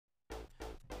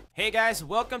Hey guys,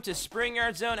 welcome to Spring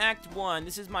Yard Zone Act 1.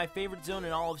 This is my favorite zone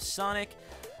in all of Sonic.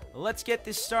 Let's get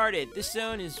this started. This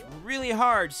zone is really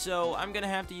hard, so I'm gonna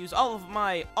have to use all of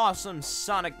my awesome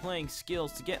Sonic playing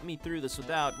skills to get me through this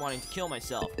without wanting to kill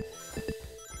myself.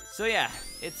 So yeah,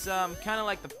 it's kind of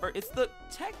like the first,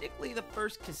 technically the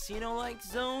first casino-like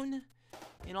zone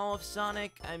in all of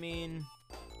Sonic. I mean,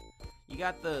 you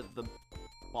got the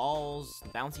balls,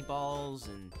 bouncy balls,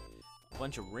 and a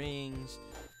bunch of rings.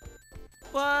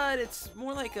 But it's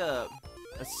more like a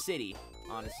city,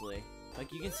 honestly.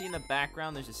 Like you can see in the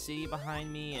background, there's a city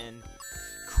behind me, and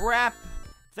crap!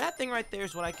 That thing right there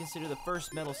is what I consider the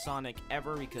first Metal Sonic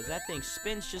ever, because that thing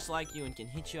spins just like you and can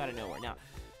hit you out of nowhere. Now,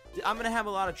 I'm gonna have a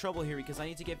lot of trouble here because I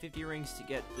need to get 50 rings to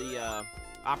get the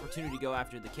opportunity to go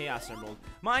after the Chaos Emerald.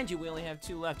 Mind you, we only have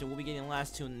 2 left, and we'll be getting the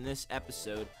last 2 in this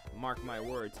episode. Mark my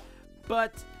words.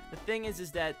 But the thing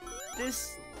is that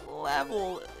this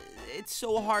level, it's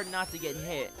so hard not to get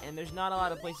hit, and there's not a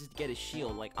lot of places to get a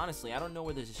shield. Like, honestly, I don't know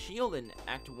where there's a shield in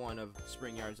Act 1 of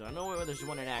Spring Yard Zone. I know where there's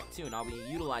one in Act 2, and I'll be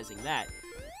utilizing that.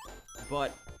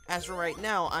 But as for right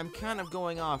now, I'm kind of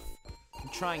going off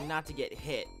and trying not to get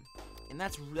hit. And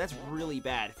that's really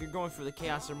bad. If you're going for the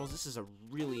Chaos Emeralds, this is a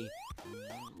really,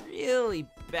 really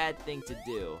bad thing to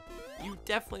do. You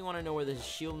definitely want to know where there's a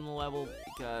shield in the level,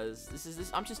 because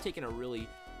I'm just taking a really,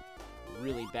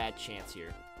 really bad chance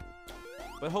here.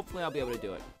 But hopefully I'll be able to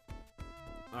do it.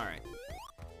 Alright.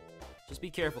 Just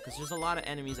be careful, because there's a lot of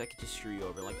enemies that can just screw you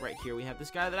over. Like right here, we have this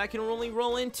guy that I can only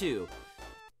roll into.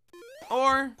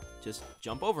 Or just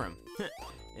jump over him.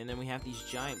 And then we have these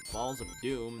giant balls of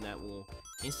doom that will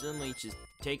instantly just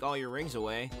take all your rings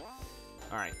away.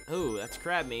 Alright. Ooh, that's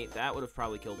crab meat. That would have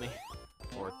probably killed me.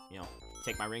 Or, you know,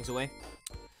 take my rings away.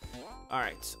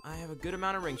 Alright. I have a good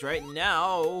amount of rings right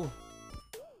now.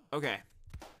 Okay.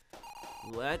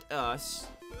 Let us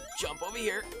jump over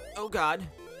here. Oh god.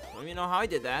 Don't even know how I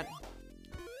did that.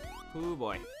 Oh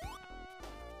boy.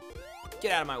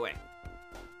 Get out of my way.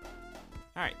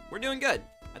 Alright, we're doing good.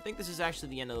 I think this is actually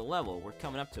the end of the level. We're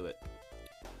coming up to it.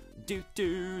 Do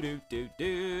do do do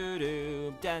do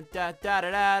do da da da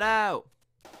da da da.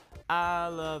 I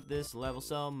love this level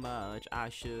so much. I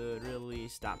should really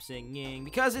stop singing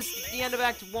because it's the end of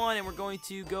Act 1 and we're going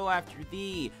to go after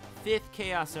the 5th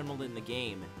Chaos Emerald in the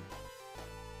game.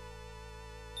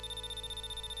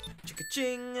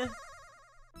 Ching!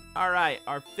 Alright,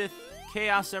 our 5th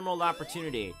Chaos Emerald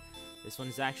opportunity. This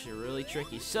one's actually really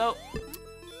tricky, so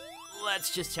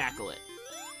let's just tackle it.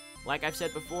 Like I've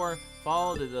said before,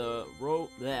 follow the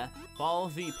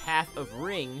path of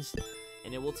rings,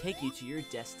 and it will take you to your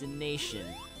destination,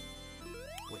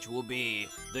 which will be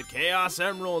the Chaos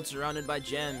Emerald surrounded by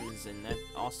gems, and that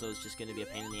also is just going to be a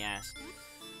pain in the ass.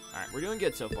 Alright, we're doing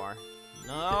good so far.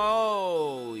 No,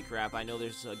 holy crap, I know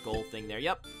there's a gold thing there.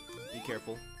 Yep. Be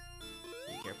careful.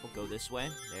 Be careful. Go this way.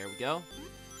 There we go.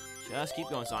 Just keep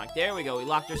going, Sonic. There we go. We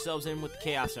locked ourselves in with the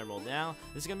Chaos Emerald. Now,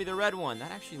 this is going to be the red one.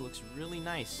 That actually looks really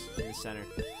nice in the center.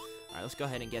 Alright, let's go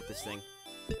ahead and get this thing.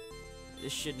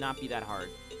 This should not be that hard.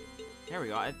 There we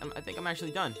go. I think I'm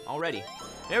actually done already.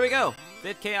 There we go.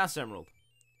 5th Chaos Emerald.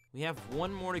 We have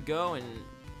 1 more to go, and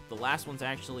the last one's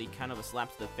actually kind of a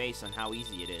slap to the face on how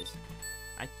easy it is.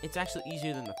 It's actually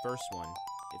easier than the first one,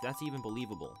 if that's even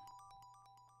believable.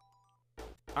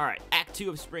 Alright, Act 2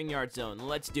 of Spring Yard Zone.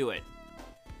 Let's do it.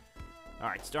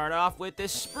 Alright, start off with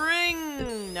this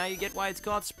spring! Now you get why it's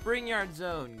called Spring Yard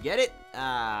Zone. Get it?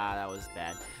 Ah, that was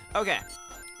bad. Okay.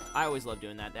 I always love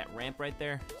doing that. That ramp right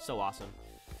there, so awesome.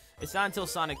 It's not until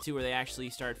Sonic 2 where they actually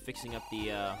start fixing up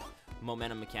the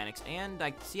momentum mechanics. And,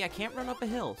 I can't run up a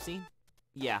hill. See?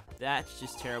 Yeah, that's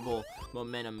just terrible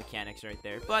momentum mechanics right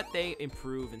there. But they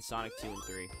improve in Sonic 2 and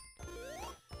 3.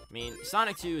 I mean,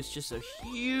 Sonic 2 is just a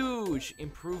huge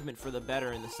improvement for the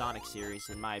better in the Sonic series,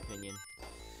 in my opinion.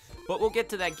 But we'll get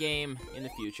to that game in the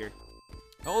future.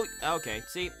 Oh, okay.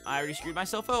 See, I already screwed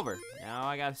myself over. Now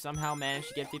I gotta somehow manage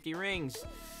to get 50 rings.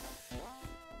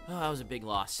 Oh, that was a big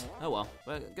loss. Oh well,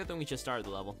 but good thing we just started the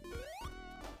level.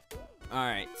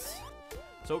 Alright.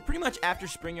 So pretty much after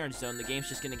Spring Yard Zone, the game's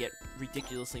just gonna get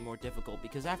ridiculously more difficult,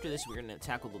 because after this we're gonna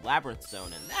tackle the Labyrinth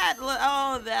Zone, and that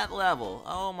level,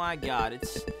 oh my god,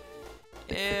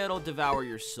 it'll devour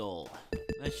your soul.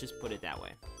 Let's just put it that way.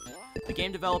 The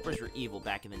game developers were evil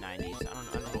back in the 90s.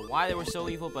 I don't know why they were so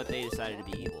evil, but they decided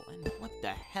to be evil. And what the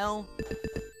hell?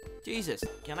 Jesus,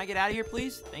 can I get out of here,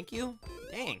 please? Thank you.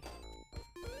 Dang.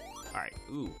 Alright,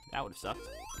 ooh, that would have sucked.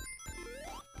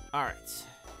 Alright.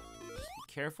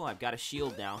 Careful, I've got a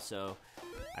shield now, so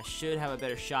I should have a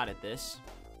better shot at this.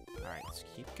 Alright, let's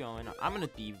keep going. I'm gonna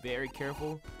be very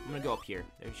careful. I'm gonna go up here.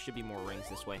 There should be more rings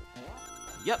this way.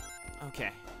 Yep.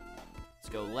 Okay. Let's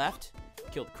go left.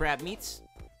 Kill the crab meats.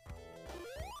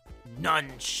 None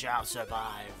shall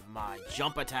survive my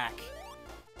jump attack.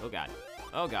 Oh god.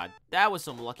 Oh god. That was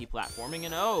some lucky platforming.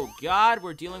 And oh god,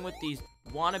 we're dealing with these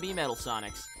wannabe Metal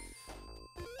Sonics.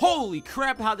 Holy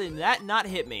crap, how did that not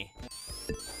hit me?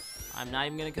 I'm not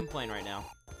even gonna complain right now.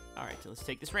 Alright, so let's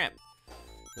take this ramp.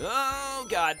 Oh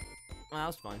god. Well, that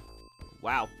was fun.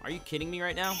 Wow, are you kidding me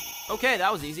right now? Okay,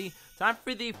 that was easy. Time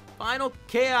for the final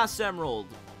Chaos Emerald.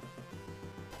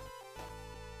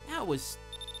 That was...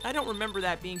 I don't remember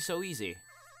that being so easy.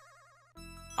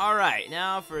 Alright,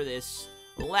 now for this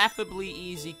laughably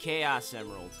easy Chaos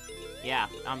Emerald. Yeah,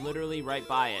 I'm literally right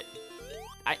by it.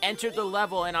 I entered the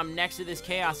level and I'm next to this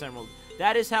Chaos Emerald.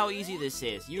 That is how easy this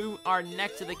is. You are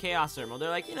next to the Chaos Emerald. They're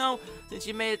like, you know, since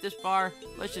you made it this far,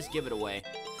 let's just give it away.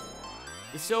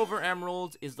 The Silver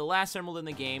Emerald is the last emerald in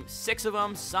the game. 6 of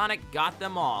them. Sonic got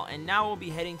them all. And now we'll be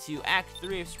heading to Act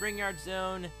 3 of Spring Yard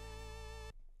Zone.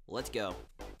 Let's go.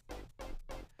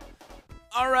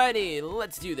 Alrighty,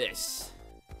 let's do this.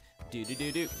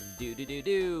 Do-do-do-do.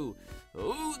 Do-do-do-do.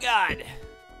 Oh, God.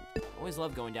 Always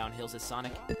love going down hills as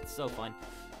Sonic. It's so fun.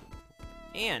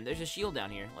 And there's a shield down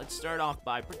here. Let's start off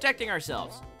by protecting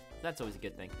ourselves. That's always a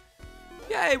good thing.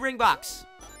 Yay, ring box.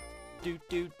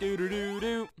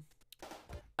 Do-do-do-do-do-do.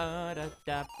 Love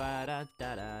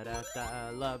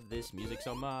this music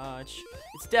so much.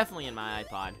 It's definitely in my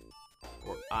iPod.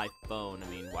 Or iPhone. I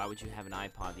mean, why would you have an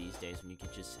iPod these days when you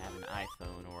could just have an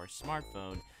iPhone or a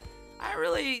smartphone? I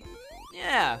really...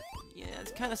 Yeah,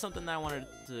 it's kind of something that I wanted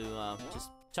to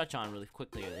just touch on really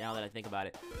quickly now that I think about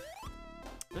it.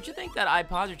 Don't you think that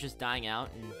iPods are just dying out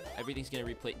and everything's going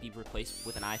to be replaced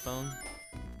with an iPhone?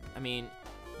 I mean,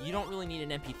 you don't really need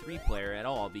an MP3 player at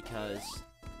all because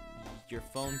your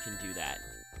phone can do that.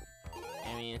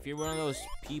 I mean, if you're one of those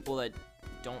people that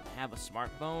don't have a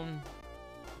smartphone,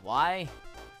 why?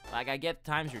 Like, I get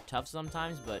times are tough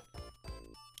sometimes, but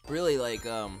really, like,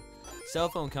 cell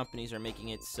phone companies are making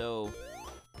it so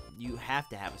you have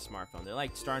to have a smartphone. They're,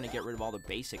 like, starting to get rid of all the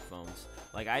basic phones.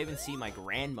 Like, I even see my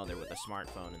grandmother with a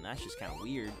smartphone, and that's just kind of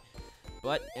weird.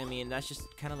 But, I mean, that's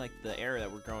just kind of like the era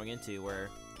that we're growing into, where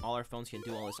all our phones can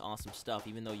do all this awesome stuff,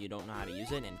 even though you don't know how to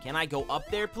use it. And can I go up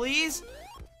there, please?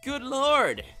 Good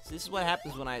lord! So this is what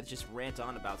happens when I just rant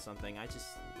on about something. I just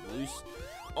lose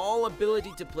all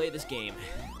ability to play this game.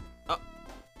 Oh.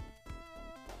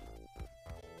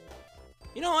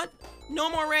 You know what? No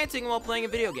more ranting while playing a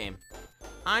video game.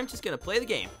 I'm just gonna play the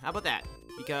game. How about that?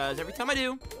 Because every time I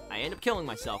do, I end up killing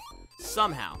myself.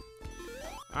 Somehow.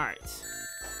 Alright.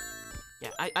 Yeah,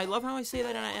 I love how I say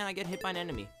that and I get hit by an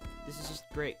enemy. This is just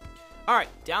great. Alright,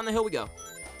 down the hill we go.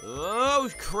 Oh,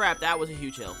 crap. That was a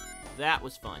huge hill. That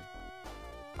was fun.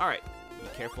 Alright. Be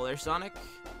careful there, Sonic.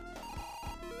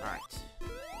 Alright.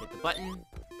 Hit the button.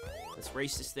 Let's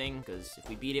race this thing, because if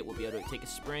we beat it, we'll be able to take a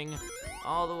spring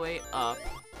all the way up.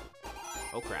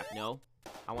 Oh, crap. No.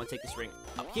 I want to take the spring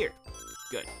up here.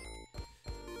 Good.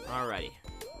 Alrighty.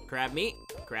 Crab meat.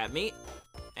 Crab meat.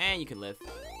 And you can live.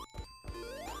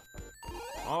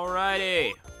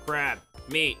 Alrighty. Crab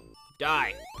meat.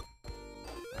 Die.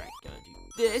 Alright, gonna do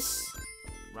this.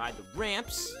 Ride the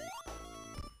ramps.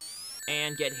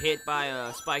 And get hit by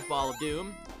a spike ball of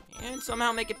doom. And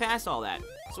somehow make it past all that.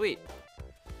 Sweet.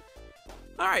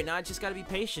 Alright, now I just gotta be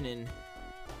patient and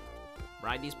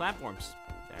ride these platforms.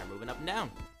 They're moving up and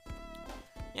down.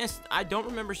 Yes, I don't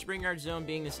remember Spring Yard Zone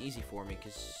being this easy for me,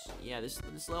 because, yeah, this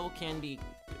level can be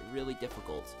really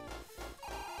difficult.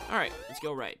 Alright, let's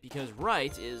go right, because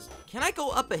right is... Can I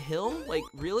go up a hill? Like,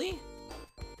 really?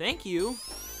 Thank you.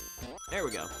 There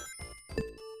we go.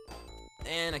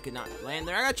 And I could not land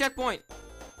there. I got a checkpoint!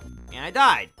 And I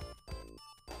died.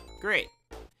 Great.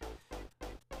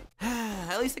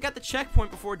 At least I got the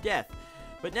checkpoint before death.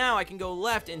 But now I can go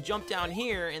left and jump down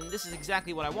here, and this is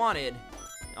exactly what I wanted.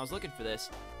 I was looking for this.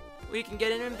 We can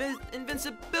get an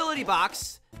invincibility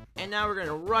box. And now we're going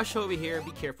to rush over here.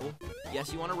 Be careful.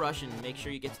 Yes, you want to rush and make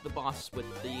sure you get to the boss with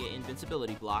the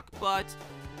invincibility block. But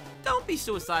don't be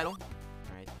suicidal.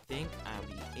 I think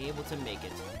I'll be able to make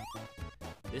it.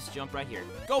 This jump right here.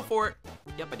 Go for it.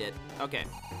 Yep, I did. Okay,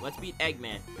 let's beat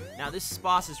Eggman. Now, this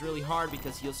boss is really hard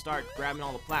because he'll start grabbing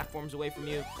all the platforms away from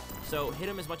you. So hit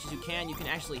him as much as you can. You can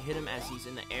actually hit him as he's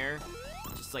in the air.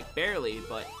 Just like barely,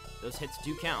 but those hits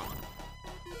do count.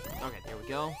 Okay, there we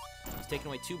go. He's taking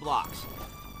away 2 blocks.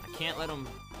 I can't let him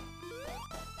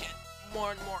get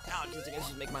more and more out because it's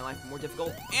just make my life more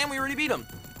difficult. And we already beat him.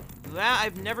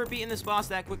 I've never beaten this boss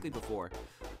that quickly before.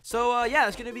 So, yeah,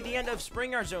 that's going to be the end of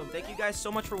Spring Yard Zone. Thank you guys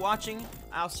so much for watching.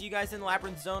 I'll see you guys in the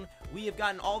Labyrinth Zone. We have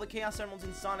gotten all the Chaos Emeralds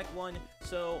in Sonic 1,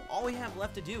 so all we have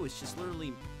left to do is just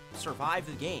literally survive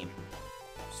the game.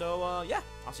 So, yeah,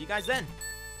 I'll see you guys then.